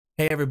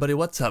Hey everybody,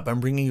 what's up? I'm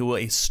bringing you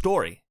a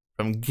story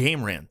from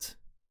Game Rant.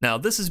 Now,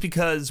 this is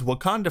because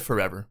Wakanda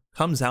Forever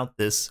comes out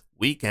this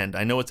weekend.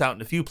 I know it's out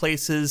in a few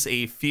places.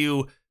 A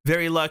few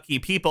very lucky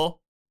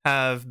people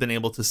have been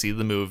able to see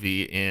the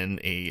movie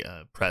in a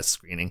press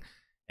screening,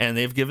 and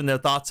they've given their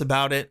thoughts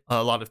about it.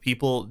 A lot of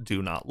people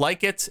do not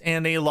like it,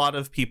 and a lot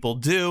of people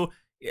do.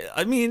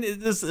 I mean,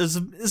 this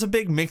is a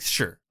big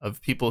mixture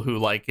of people who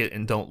like it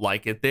and don't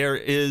like it. There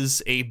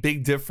is a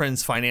big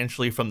difference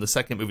financially from the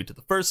second movie to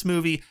the first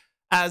movie,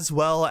 as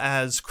well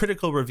as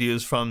critical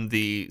reviews from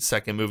the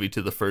second movie to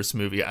the first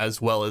movie,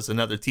 as well as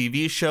another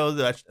TV show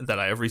that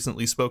I have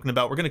recently spoken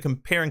about. We're going to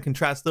compare and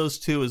contrast those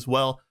two as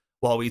well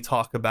while we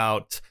talk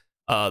about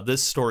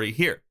this story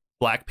here.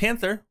 Black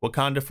Panther,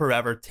 Wakanda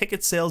Forever,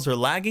 ticket sales are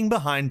lagging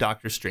behind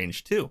Doctor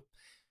Strange 2.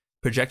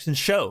 Projections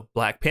show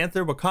Black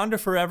Panther, Wakanda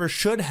Forever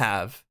should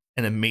have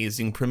an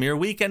amazing premiere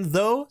weekend,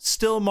 though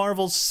still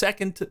Marvel's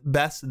second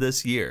best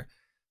this year.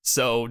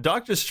 So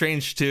Doctor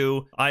Strange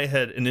 2, I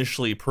had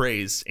initially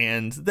praised,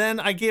 and then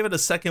I gave it a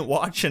second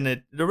watch, and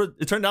it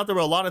turned out there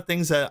were a lot of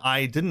things that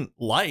I didn't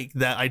like,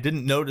 that I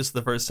didn't notice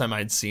the first time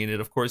I'd seen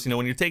it. Of course,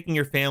 when you're taking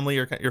your family,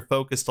 you're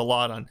focused a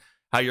lot on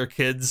how your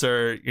kids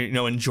are,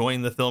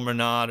 enjoying the film or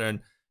not,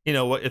 and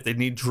what if they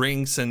need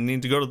drinks and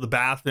need to go to the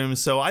bathroom.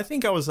 So I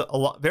think I was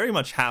very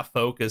much half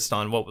focused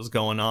on what was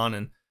going on,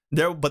 and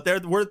there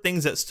were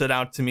things that stood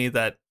out to me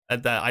that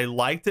I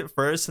liked at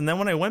first, and then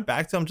when I went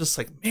back to them, I'm just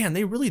like, man,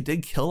 they really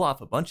did kill off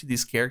a bunch of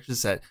these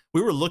characters that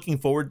we were looking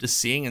forward to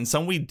seeing, and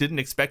some we didn't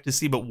expect to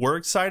see but were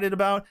excited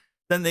about.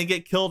 Then they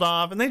get killed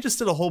off, and they just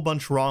did a whole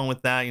bunch wrong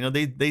with that.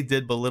 They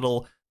did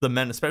belittle the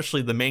men,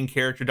 especially the main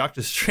character,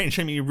 Doctor Strange.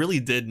 I mean, he really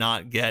did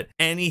not get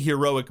any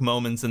heroic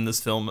moments in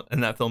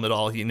that film at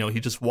all. He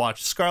just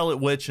watched Scarlet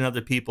Witch and other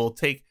people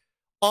take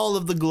all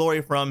of the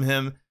glory from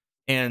him,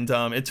 and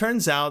it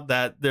turns out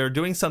that they're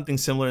doing something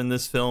similar in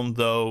this film,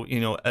 though.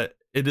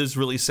 It is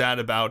really sad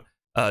about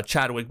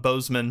Chadwick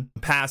Boseman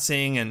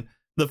passing, and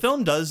the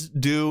film does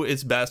do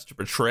its best to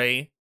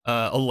portray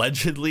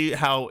allegedly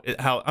how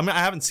I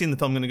haven't seen the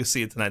film. I'm going to go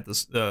see it tonight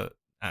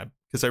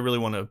because I really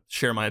want to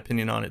share my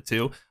opinion on it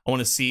too. I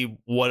want to see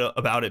what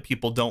about it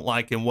people don't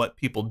like and what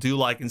people do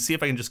like, and see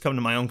if I can just come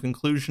to my own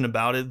conclusion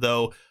about it,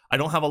 though I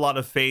don't have a lot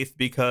of faith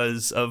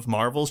because of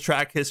Marvel's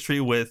track history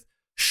with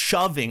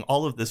shoving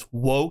all of this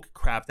woke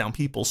crap down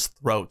people's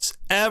throats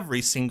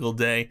every single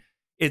day.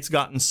 It's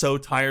gotten so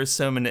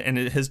tiresome, and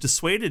it has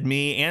dissuaded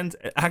me and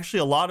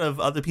actually a lot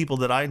of other people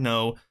that I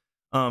know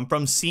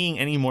from seeing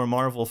any more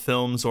Marvel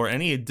films or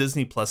any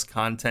Disney Plus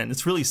content.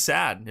 It's really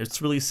sad.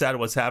 It's really sad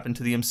what's happened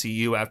to the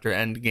MCU after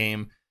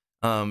Endgame,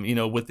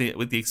 with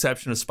the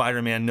exception of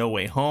Spider-Man No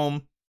Way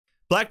Home.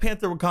 Black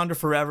Panther Wakanda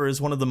Forever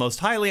is one of the most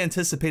highly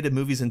anticipated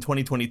movies in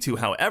 2022.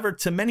 However,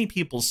 to many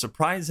people's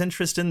surprise,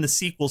 interest in the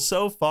sequel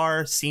so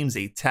far seems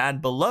a tad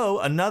below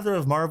another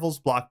of Marvel's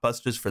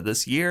blockbusters for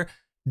this year,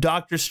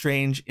 Doctor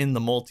Strange in the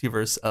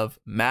Multiverse of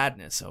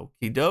Madness.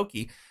 Okie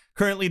dokie.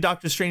 Currently,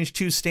 Doctor Strange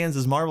 2 stands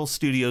as Marvel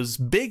Studios'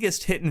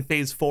 biggest hit in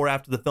Phase 4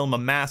 after the film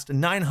amassed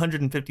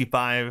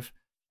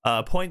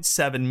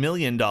 $955.7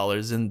 million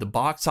in the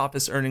box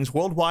office earnings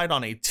worldwide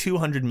on a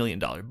 $200 million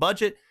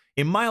budget,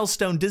 a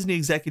milestone Disney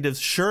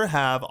executives sure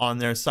have on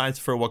their sights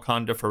for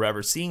Wakanda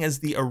Forever, seeing as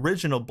the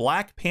original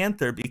Black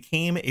Panther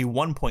became a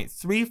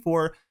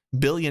 $1.34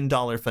 billion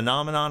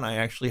phenomenon. I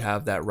actually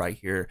have that right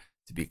here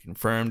to be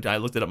confirmed. I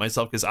looked it up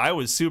myself because I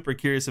was super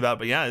curious about it,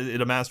 but yeah,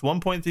 it amassed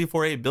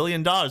 $1.348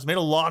 billion, made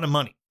a lot of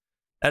money.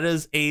 That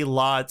is a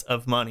lot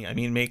of money. I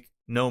mean, make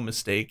no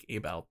mistake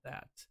about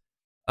that.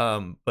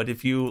 But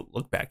if you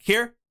look back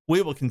here,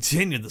 we will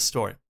continue the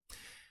story.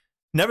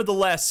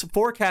 Nevertheless,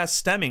 forecasts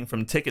stemming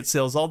from ticket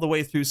sales all the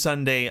way through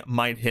Sunday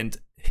might hint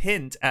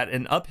at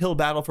an uphill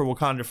battle for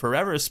Wakanda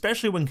Forever,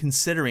 especially when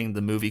considering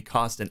the movie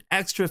cost an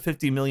extra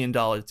 $50 million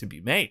to be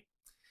made.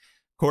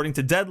 According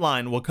to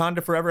Deadline,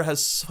 Wakanda Forever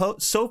has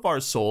so far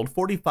sold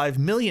 $45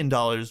 million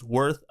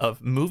worth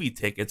of movie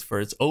tickets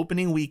for its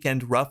opening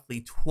weekend,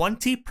 roughly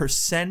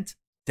 20%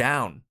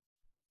 down.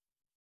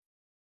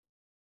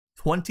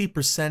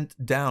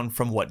 20% down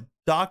from what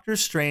Doctor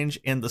Strange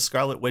and the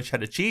Scarlet Witch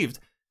had achieved,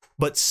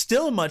 but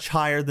still much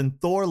higher than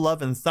Thor: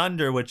 Love and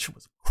Thunder, which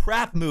was a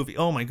crap movie.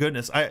 Oh my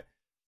goodness. My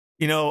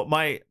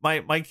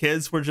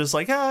kids were just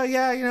like, oh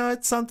yeah,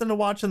 it's something to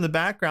watch in the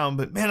background,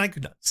 but man, I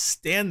could not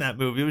stand that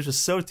movie. It was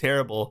just so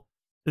terrible.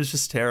 It was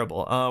just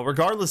terrible.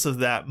 Regardless of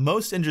that,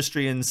 most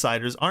industry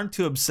insiders aren't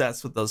too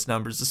obsessed with those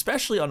numbers,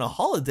 especially on a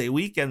holiday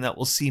weekend that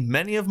will see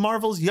many of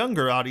Marvel's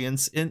younger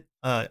audiences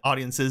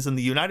in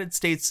the United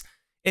States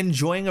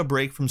enjoying a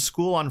break from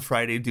school on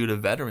Friday due to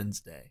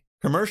Veterans Day.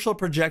 Commercial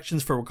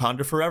projections for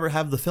Wakanda Forever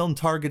have the film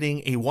targeting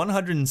a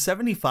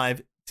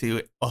 $175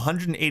 to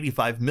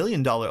 $185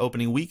 million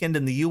opening weekend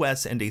in the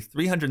US and a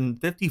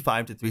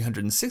 $355 to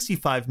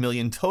 $365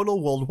 million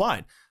total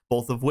worldwide,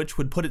 both of which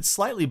would put it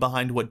slightly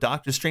behind what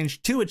Doctor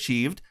Strange 2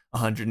 achieved,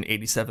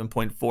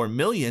 $187.4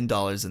 million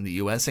in the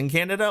US and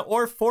Canada,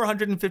 or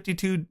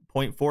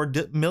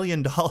 $452.4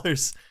 million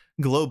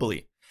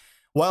globally.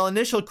 While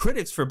initial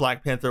critics for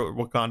Black Panther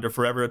Wakanda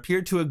Forever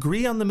appeared to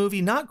agree on the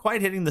movie not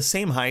quite hitting the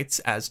same heights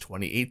as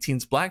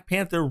 2018's Black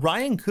Panther,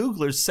 Ryan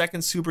Coogler's second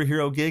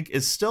superhero gig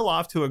is still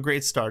off to a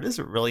great start, is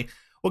it really?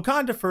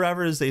 Wakanda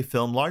Forever is a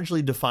film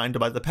largely defined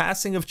by the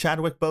passing of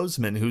Chadwick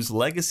Boseman, whose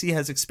legacy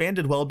has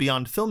expanded well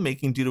beyond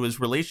filmmaking due to his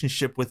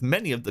relationship with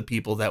many of the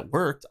people that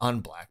worked on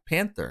Black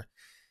Panther.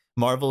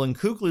 Marvel and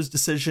Coogler's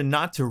decision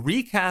not to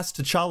recast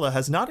T'Challa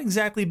has not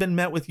exactly been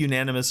met with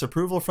unanimous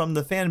approval from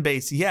the fan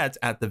base yet,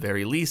 at the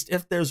very least.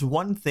 If there's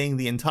one thing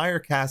the entire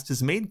cast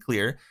has made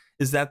clear,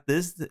 is that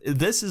this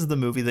is the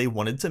movie they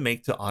wanted to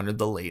make to honor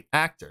the late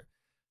actor.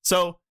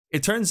 So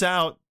it turns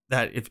out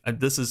that if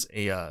this is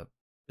a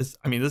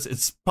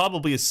it's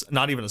probably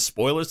not even a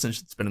spoiler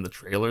since it's been in the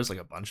trailers, like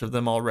a bunch of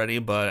them already.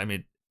 But I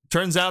mean, it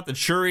turns out that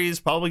Shuri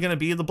is probably going to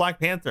be the Black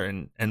Panther,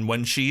 and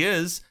when she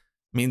is,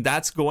 I mean,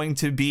 that's going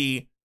to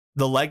be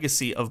the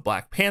legacy of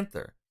Black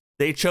Panther.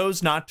 They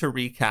chose not to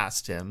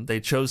recast him. They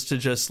chose to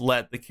just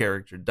let the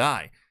character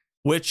die,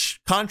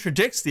 which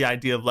contradicts the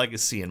idea of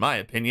legacy, in my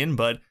opinion.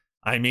 But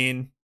I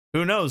mean,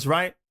 who knows,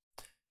 right?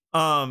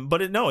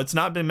 But it's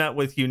not been met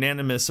with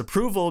unanimous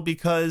approval,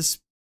 because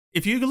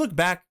if you look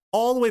back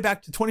all the way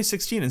back to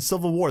 2016 in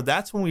Civil War,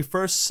 that's when we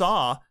first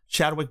saw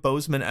Chadwick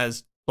Boseman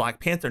as Black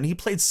Panther, and he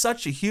played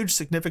such a huge,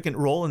 significant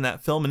role in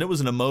that film, and it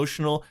was an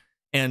emotional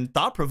and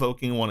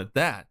thought-provoking one at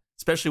that,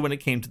 especially when it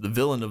came to the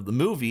villain of the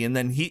movie. And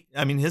then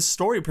his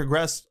story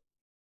progressed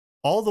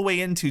all the way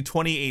into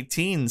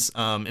 2018's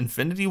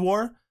Infinity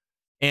War,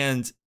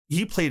 and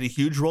he played a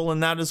huge role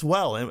in that as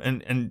well.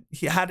 And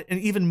he had an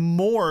even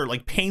more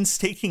like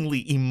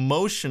painstakingly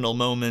emotional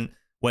moment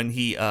when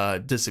he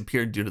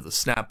disappeared due to the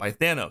snap by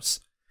Thanos.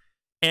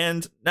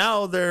 And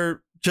now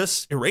they're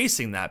just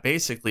erasing that,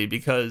 basically,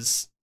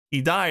 because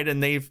he died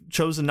and they've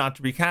chosen not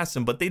to recast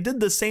him. But they did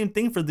the same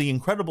thing for the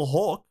Incredible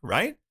Hulk,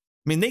 right?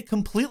 I mean, they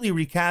completely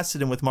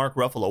recasted him with Mark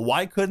Ruffalo.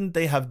 Why couldn't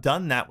they have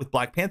done that with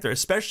Black Panther,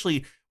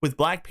 especially with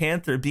Black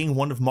Panther being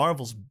one of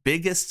Marvel's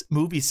biggest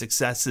movie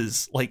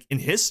successes, like, in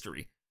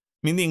history?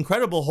 I mean, the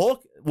Incredible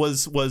Hulk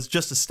was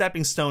just a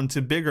stepping stone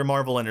to bigger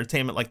Marvel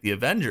entertainment like the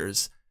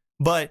Avengers.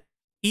 But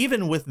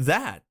even with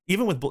that,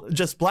 even with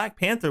just Black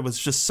Panther was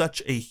just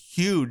such a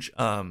huge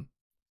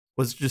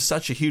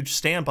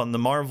stamp on the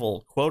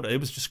Marvel quota. It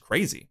was just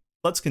crazy.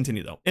 Let's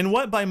continue, though. In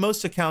what by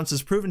most accounts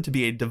is proven to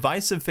be a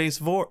divisive phase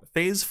 4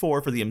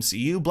 for the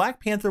MCU,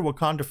 Black Panther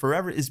Wakanda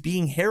Forever is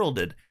being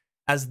heralded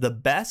as the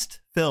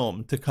best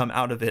film to come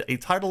out of it, a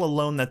title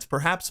alone that's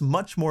perhaps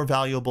much more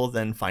valuable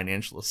than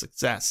financial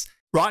success.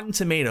 Rotten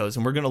Tomatoes,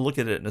 and we're going to look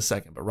at it in a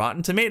second, but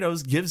Rotten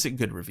Tomatoes gives it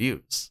good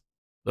reviews.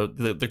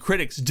 The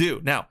critics do.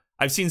 Now,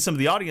 I've seen some of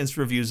the audience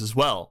reviews as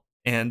well,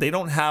 and they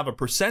don't have a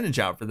percentage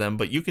out for them,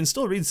 but you can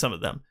still read some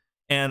of them.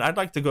 And I'd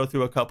like to go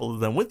through a couple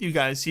of them with you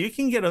guys so you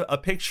can get a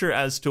picture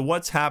as to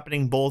what's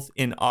happening both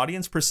in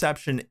audience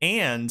perception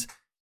and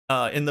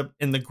in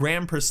the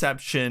grand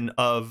perception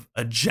of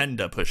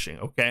agenda pushing,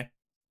 okay?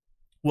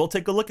 We'll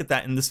take a look at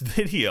that in this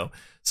video.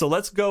 So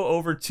let's go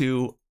over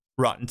to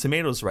Rotten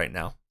Tomatoes right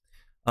now.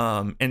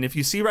 And if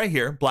you see right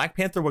here, Black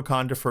Panther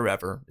Wakanda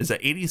Forever is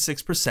at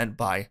 86%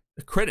 by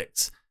the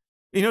critics.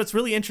 You know, it's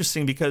really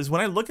interesting because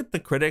when I look at the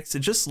critics, it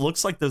just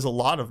looks like there's a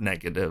lot of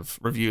negative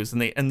reviews,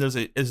 and there's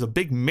a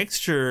big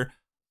mixture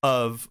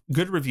of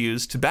good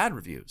reviews to bad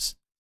reviews,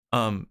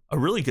 a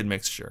really good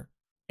mixture.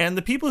 And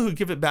the people who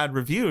give it bad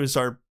reviews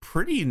are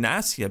pretty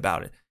nasty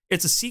about it.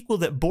 It's a sequel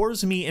that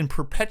bores me in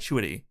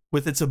perpetuity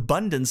with its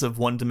abundance of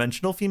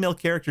one-dimensional female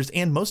characters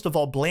and, most of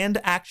all, bland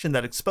action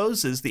that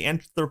exposes the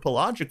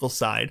anthropological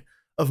side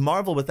of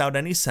Marvel without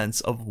any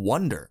sense of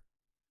wonder.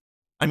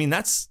 I mean,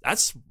 that's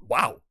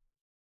wow.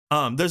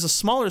 There's a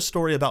smaller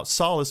story about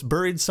Solace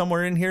buried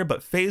somewhere in here,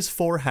 but Phase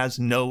 4 has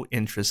no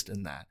interest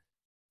in that.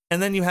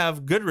 And then you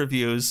have good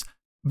reviews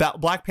about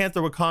Black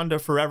Panther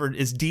Wakanda Forever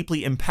is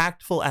deeply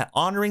impactful at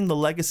honoring the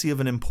legacy of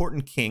an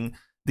important king,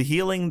 the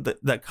healing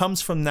that comes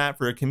from that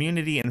for a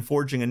community, and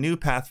forging a new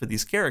path for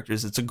these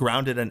characters. It's a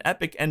grounded and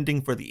epic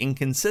ending for the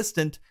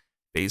inconsistent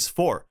Phase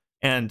 4.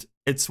 And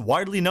it's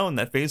widely known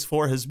that Phase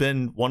 4 has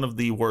been one of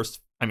the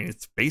worst, I mean,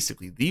 it's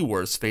basically the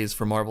worst phase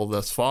for Marvel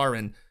thus far,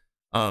 and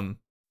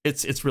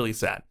it's really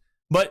sad.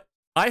 But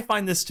I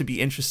find this to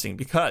be interesting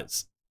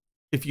because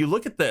if you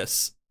look at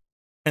this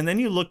and then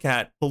you look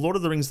at The Lord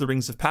of the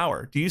Rings of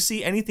Power, do you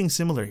see anything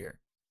similar here?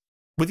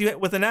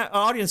 With an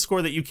audience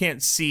score that you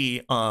can't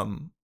see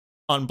on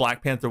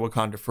Black Panther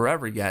Wakanda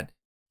Forever yet,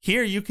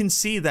 here you can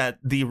see that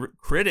the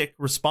critic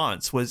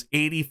response was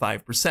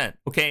 85%.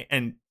 Okay,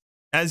 and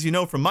as you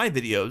know from my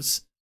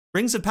videos,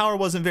 Rings of Power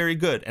wasn't very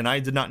good, and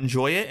I did not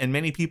enjoy it, and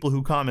many people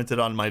who commented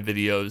on my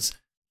videos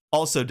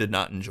also did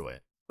not enjoy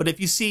it. But if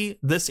you see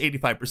this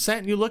 85%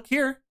 and you look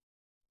here,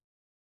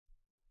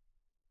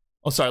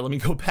 oh, sorry, let me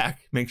go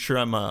back, make sure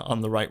I'm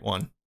on the right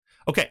one.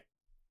 Okay,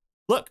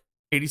 look,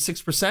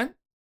 86%,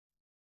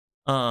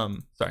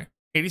 sorry,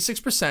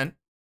 86%,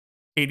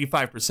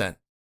 85%.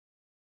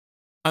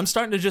 I'm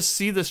starting to just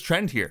see this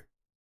trend here.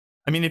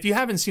 I mean, if you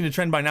haven't seen a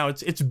trend by now,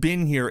 it's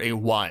been here a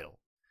while,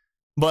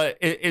 but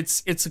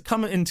it's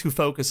come into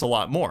focus a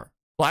lot more.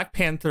 Black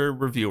Panther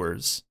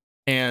reviewers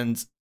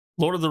and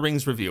Lord of the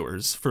Rings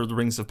reviewers for the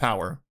Rings of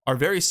Power are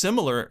very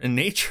similar in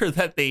nature,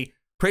 that they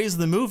praise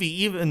the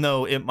movie even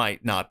though it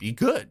might not be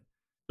good.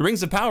 The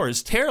Rings of Power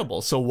is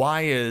terrible, so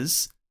why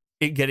is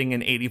it getting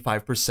an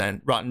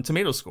 85% Rotten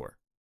Tomato score?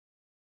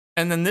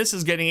 And then this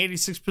is getting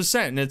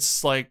 86%, and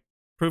it's like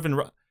proven.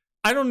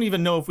 I don't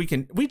even know if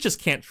we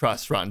just can't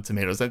trust Rotten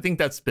Tomatoes. I think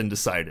that's been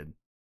decided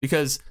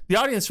because the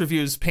audience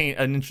reviews paint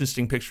an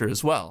interesting picture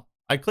as well.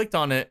 I clicked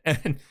on it,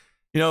 and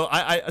you know,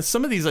 I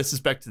some of these I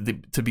suspect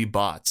to be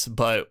bots,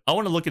 but I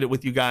want to look at it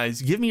with you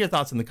guys. Give me your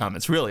thoughts in the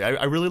comments. Really,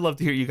 I really love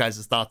to hear you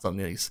guys' thoughts on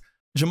these.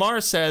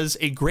 Jamar says,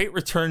 a great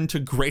return to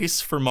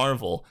grace for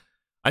Marvel.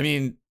 I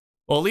mean,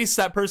 well, at least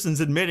that person's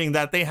admitting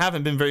that they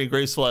haven't been very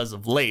graceful as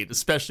of late,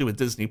 especially with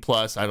Disney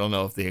Plus. I don't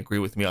know if they agree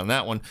with me on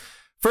that one.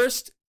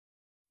 First,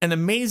 an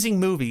amazing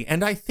movie,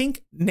 and I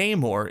think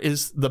Namor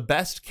is the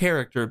best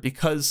character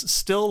because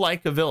still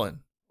like a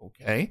villain.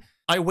 Okay.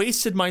 I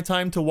wasted my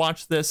time to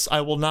watch this. I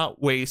will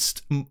not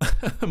waste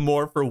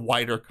more for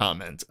wider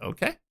comment.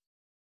 Okay.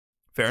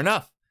 Fair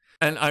enough.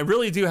 And I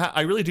really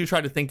do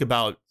try to think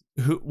about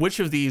which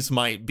of these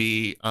might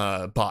be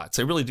bots.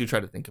 I really do try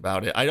to think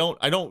about it. I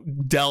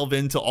don't delve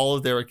into all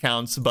of their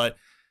accounts, but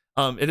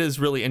it is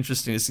really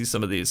interesting to see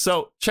some of these.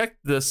 So check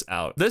this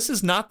out. This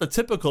is not the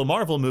typical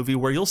Marvel movie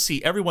where you'll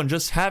see everyone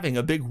just having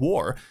a big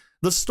war.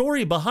 The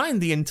story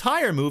behind the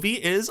entire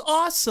movie is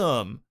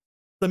awesome.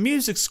 The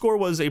music score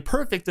was a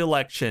perfect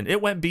election.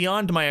 It went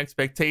beyond my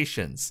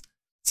expectations.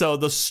 So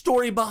the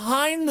story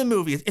behind the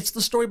movie, it's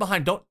the story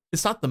behind,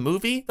 it's not the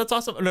movie. That's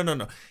awesome.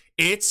 No.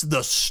 It's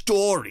the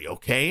story,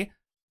 okay?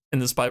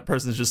 And this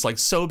person is just like,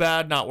 so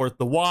bad, not worth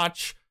the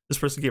watch. This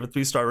person gave a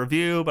 3-star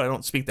review, but I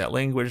don't speak that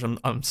language.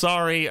 I'm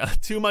sorry.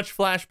 Too much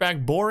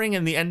flashback, boring,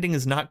 and the ending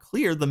is not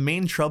clear. The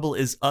main trouble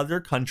is other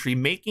country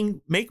make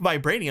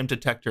vibranium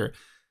detector.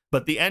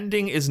 But the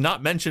ending is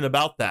not mentioned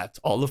about that.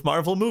 All of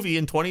Marvel movie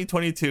in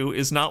 2022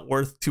 is not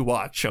worth to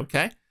watch,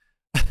 okay?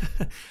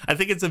 I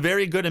think it's a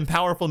very good and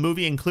powerful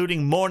movie,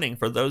 including mourning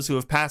for those who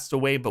have passed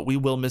away, but we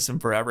will miss him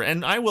forever.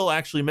 And I will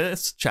actually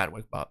miss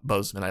Chadwick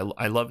Boseman.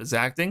 I love his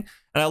acting,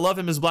 and I love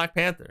him as Black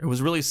Panther. It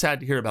was really sad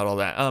to hear about all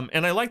that.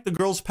 And I like the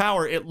girl's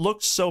power. It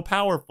looks so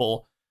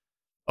powerful.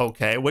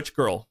 Okay, which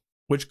girl?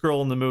 Which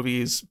girl in the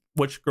movies?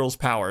 Which girl's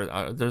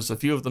power? There's a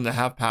few of them that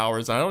have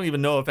powers. I don't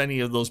even know if any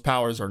of those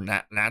powers are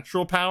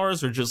natural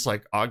powers or just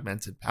like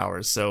augmented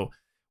powers. So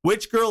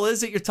which girl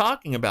is it you're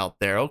talking about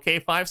there? Okay,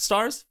 5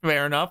 stars?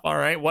 Fair enough. All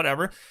right,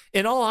 whatever.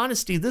 In all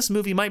honesty, this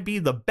movie might be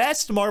the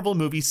best Marvel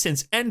movie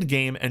since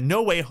Endgame and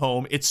No Way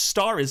Home. Its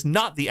star is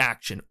not the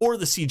action or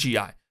the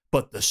CGI,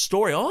 but the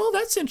story. Oh,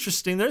 that's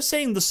interesting. They're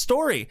saying the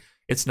story.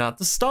 It's not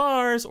the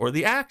stars or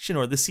the action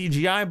or the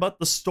CGI, but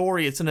the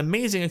story. It's an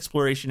amazing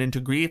exploration into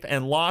grief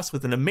and loss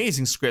with an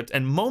amazing script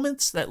and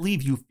moments that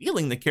leave you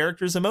feeling the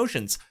characters'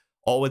 emotions,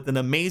 all with an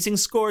amazing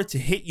score to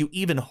hit you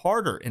even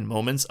harder in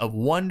moments of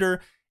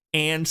wonder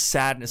and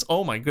sadness.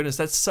 Oh my goodness,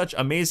 that's such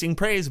amazing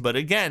praise. But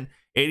again,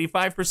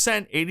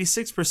 85%,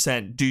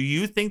 86%. Do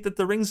you think that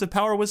The Rings of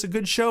Power was a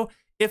good show?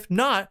 If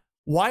not,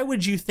 why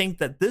would you think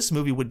that this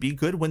movie would be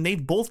good when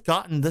they've both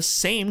gotten the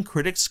same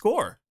critic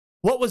score?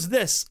 What was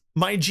this?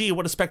 My G,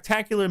 what a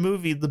spectacular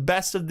movie, the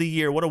best of the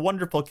year. What a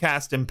wonderful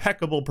cast,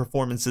 impeccable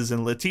performances,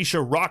 and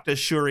Letitia rocked as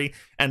Shuri,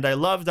 and I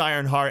loved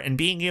Ironheart and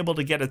being able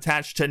to get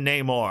attached to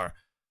Namor.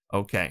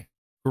 Okay,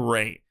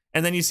 great.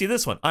 And then you see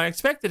this one. I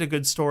expected a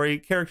good story,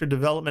 character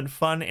development,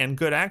 fun, and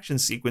good action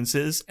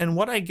sequences. And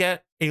what I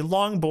get, a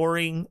long,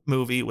 boring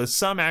movie with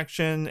some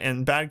action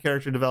and bad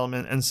character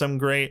development and some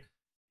great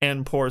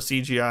and poor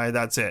CGI.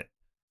 That's it.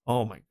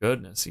 Oh my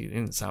goodness. He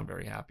didn't sound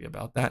very happy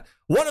about that.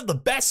 One of the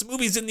best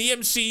movies in the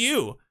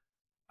MCU.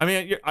 I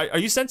mean, are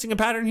you sensing a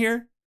pattern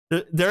here?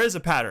 There is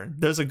a pattern.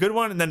 There's a good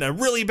one and then a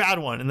really bad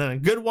one and then a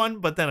good one,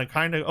 but then a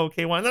kind of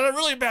okay one and then a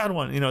really bad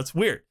one. You know, it's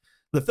weird.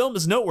 The film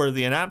is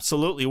noteworthy and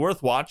absolutely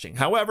worth watching.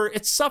 However,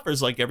 it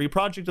suffers like every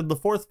project of the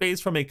fourth phase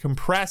from a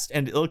compressed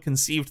and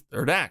ill-conceived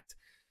third act.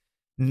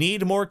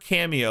 Need more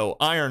cameo,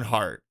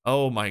 Ironheart.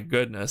 Oh my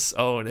goodness.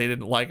 Oh, they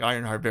didn't like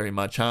Ironheart very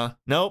much, huh?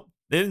 Nope,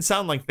 they didn't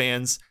sound like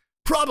fans.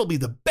 Probably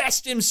the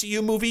best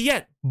MCU movie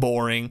yet.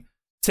 Boring.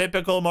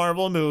 Typical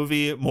Marvel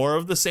movie, more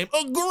of the same.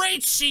 A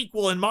great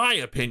sequel in my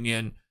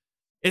opinion.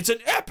 It's an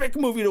epic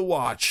movie to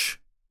watch.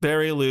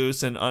 Very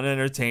loose and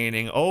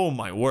unentertaining. Oh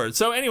my word.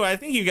 So anyway, I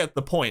think you get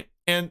the point.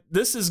 And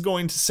this is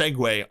going to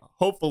segue,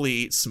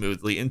 hopefully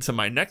smoothly, into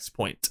my next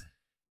point.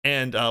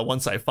 And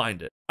once I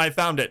find it. I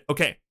found it.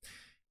 Okay.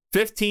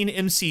 15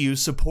 MCU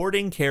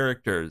supporting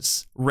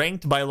characters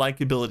ranked by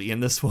likability.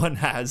 And this one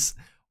has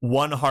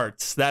 1 heart.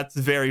 That's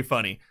very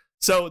funny.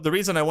 So the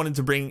reason I wanted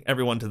to bring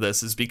everyone to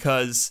this is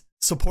because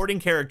supporting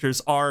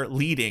characters are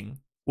leading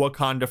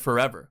Wakanda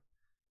Forever.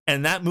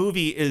 And that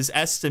movie is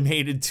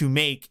estimated to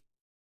make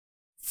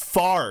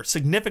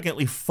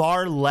significantly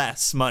far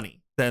less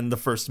money than the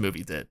first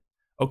movie did.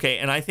 Okay,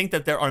 and I think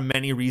that there are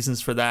many reasons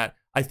for that.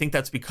 I think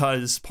that's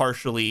because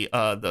partially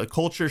the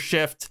culture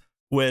shift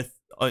with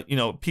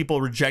people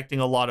rejecting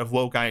a lot of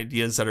woke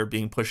ideas that are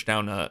being pushed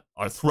down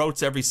our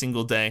throats every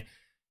single day.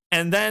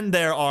 And then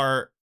there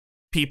are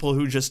people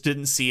who just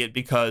didn't see it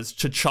because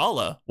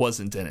T'Challa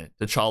wasn't in it.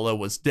 T'Challa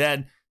was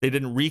dead. They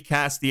didn't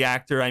recast the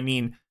actor. I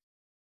mean,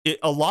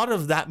 a lot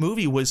of that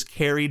movie was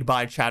carried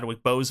by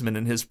Chadwick Boseman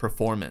and his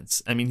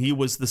performance. I mean, he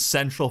was the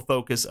central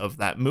focus of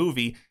that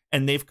movie,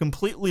 and they've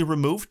completely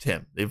removed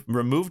him. They've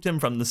removed him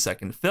from the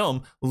second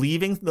film,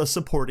 leaving the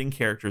supporting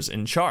characters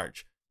in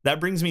charge. That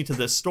brings me to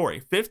this story.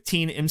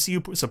 15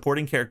 MCU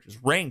supporting characters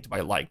ranked by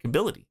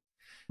likability.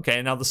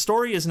 Okay, now the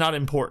story is not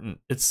important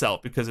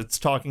itself because it's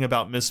talking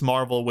about Miss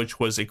Marvel, which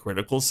was a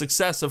critical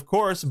success, of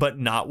course, but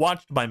not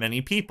watched by many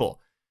people.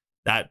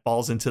 That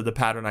falls into the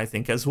pattern, I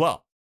think, as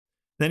well.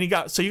 Then you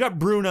got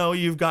Bruno,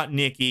 you've got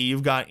Nikki,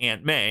 you've got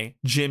Aunt May,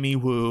 Jimmy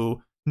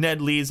Woo,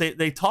 Ned Leeds.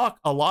 They talk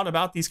a lot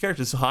about these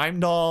characters.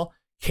 Heimdall,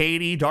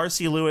 Katie,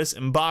 Darcy Lewis,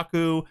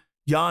 M'Baku,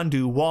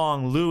 Yondu,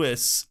 Wong,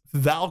 Lewis,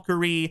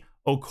 Valkyrie,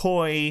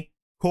 Okoye,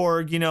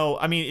 Korg. You know,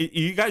 I mean,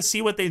 you guys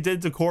see what they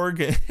did to Korg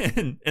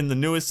in the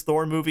newest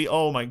Thor movie?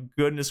 Oh my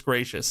goodness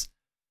gracious.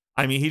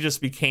 I mean, he just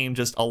became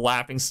just a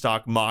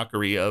laughingstock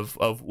mockery of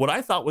what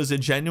I thought was a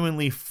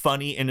genuinely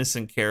funny,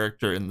 innocent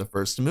character in the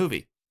first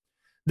movie.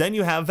 Then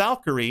you have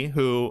Valkyrie,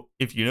 who,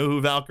 if you know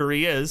who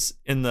Valkyrie is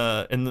in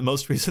the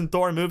most recent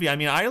Thor movie, I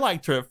mean, I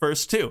liked her at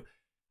first too.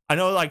 I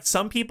know, like,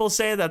 some people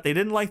say that they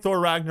didn't like Thor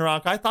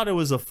Ragnarok. I thought it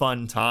was a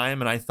fun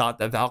time, and I thought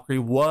that Valkyrie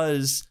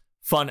was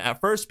fun at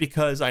first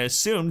because I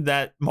assumed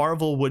that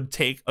Marvel would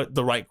take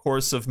the right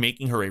course of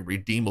making her a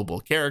redeemable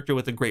character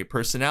with a great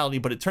personality.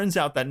 But it turns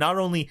out that not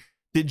only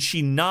did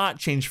she not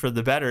change for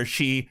the better,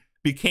 she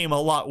became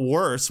a lot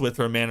worse with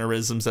her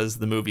mannerisms as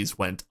the movies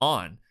went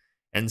on.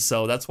 And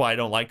so that's why I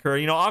don't like her.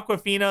 You know,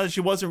 Awkwafina,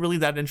 she wasn't really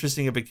that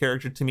interesting of a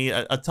character to me.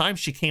 At times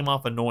she came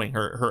off annoying,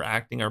 her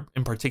acting, or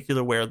in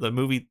particular where the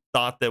movie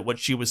thought that what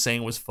she was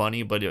saying was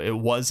funny, but it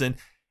wasn't.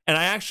 And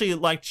I actually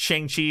liked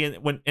Shang-Chi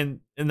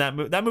in that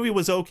movie. That movie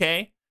was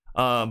okay.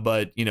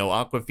 But, you know,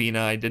 Awkwafina,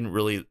 I didn't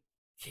really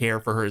care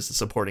for her as a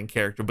supporting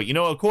character. But, you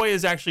know, Okoye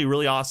is actually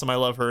really awesome. I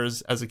love her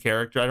as a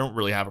character. I don't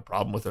really have a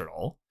problem with her at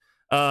all.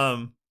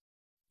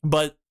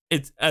 But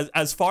it's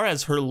as far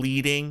as her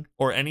leading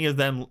or any of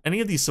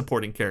these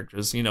supporting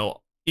characters, you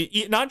know,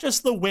 not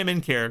just the women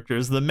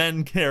characters, the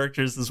men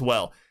characters as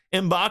well.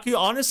 M'Baku,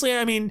 honestly,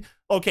 I mean,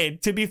 okay,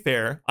 to be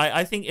fair,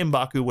 I think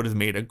M'Baku would have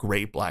made a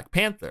great Black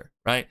Panther,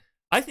 right?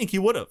 I think he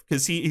would have,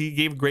 because he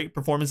gave great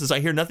performances.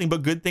 I hear nothing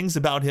but good things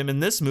about him in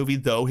this movie,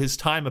 though his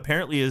time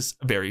apparently is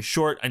very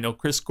short. I know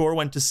Chris Gore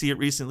went to see it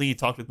recently. He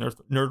talked with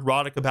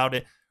Nerdrotic about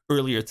it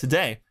earlier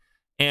today.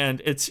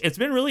 And it's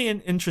been really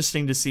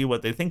interesting to see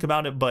what they think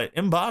about it. But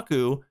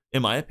M'Baku,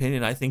 in my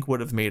opinion, I think would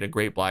have made a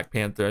great Black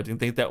Panther. I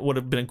think that would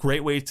have been a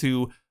great way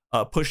to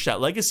push that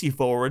legacy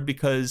forward,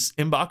 because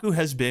M'Baku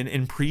has been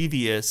in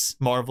previous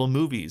Marvel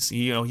movies.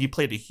 You know, he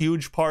played a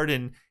huge part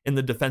in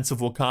the defense of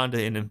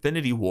Wakanda in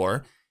Infinity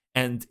War.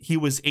 And he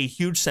was a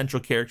huge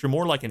central character,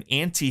 more like an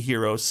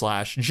anti-hero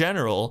 /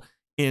 general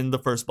in the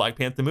first Black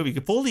Panther movie.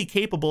 Fully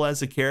capable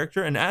as a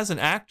character and as an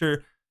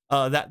actor.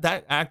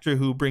 That actor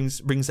who brings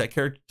that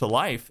character to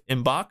life,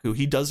 M'Baku,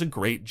 he does a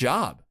great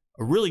job,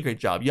 a really great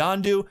job.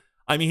 Yondu,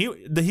 I mean,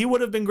 he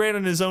would have been great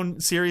on his own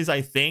series,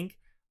 I think,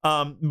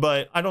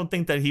 but I don't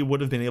think that he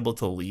would have been able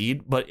to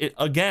lead. But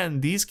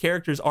again, these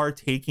characters are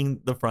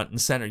taking the front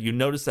and center. You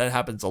notice that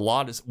happens a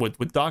lot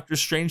with Doctor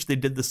Strange. They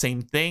did the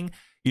same thing.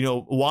 You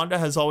know, Wanda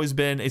has always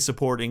been a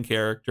supporting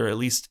character, at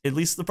least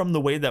from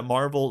the way that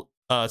Marvel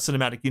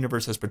Cinematic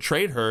Universe has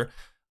portrayed her.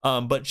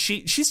 But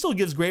she still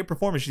gives great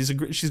performance.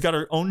 She's got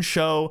her own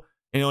show,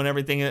 you know, and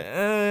everything.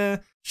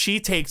 She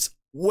takes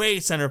way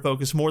center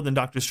focus more than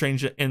Doctor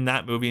Strange in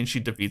that movie, and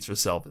she defeats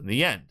herself in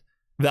the end.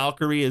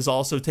 Valkyrie is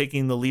also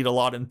taking the lead a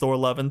lot in Thor: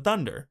 Love and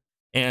Thunder.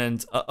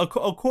 And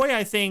Okoye,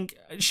 I think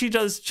she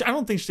does. I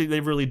don't think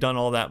they've really done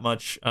all that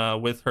much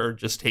with her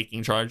just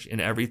taking charge in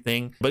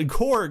everything. But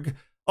Korg,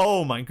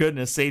 oh my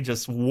goodness, they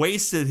just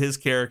wasted his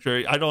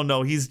character. I don't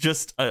know. He's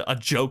just a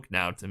joke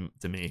now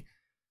to me.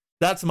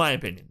 That's my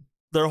opinion.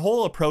 Their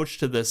whole approach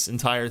to this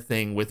entire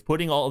thing with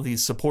putting all of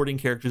these supporting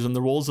characters in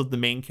the roles of the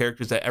main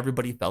characters that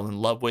everybody fell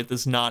in love with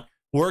is not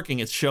working.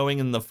 It's showing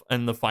in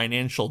the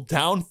financial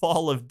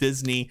downfall of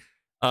Disney,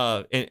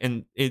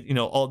 and you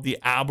know, all the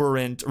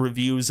aberrant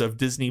reviews of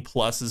Disney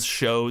Plus's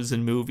shows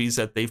and movies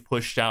that they've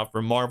pushed out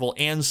for Marvel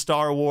and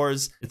Star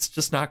Wars. It's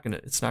just not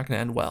gonna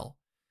end well.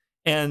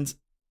 And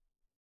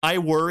I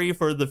worry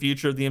for the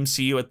future of the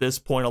MCU at this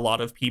point. A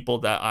lot of people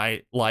that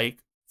I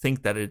like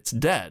think that it's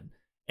dead.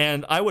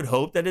 And I would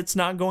hope that it's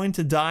not going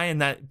to die and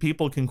that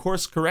people can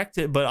course correct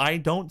it, but I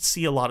don't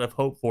see a lot of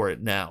hope for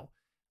it now.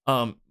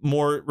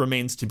 More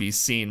remains to be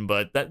seen,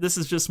 but this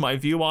is just my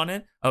view on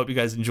it. I hope you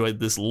guys enjoyed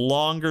this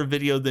longer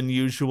video than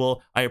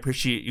usual. I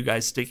appreciate you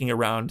guys sticking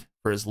around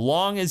for as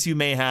long as you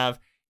may have,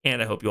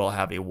 and I hope you all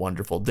have a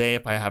wonderful day.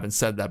 If I haven't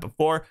said that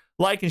before,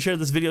 like and share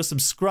this video,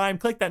 subscribe,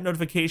 click that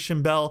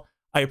notification bell.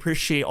 I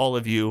appreciate all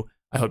of you.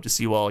 I hope to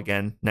see you all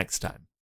again next time.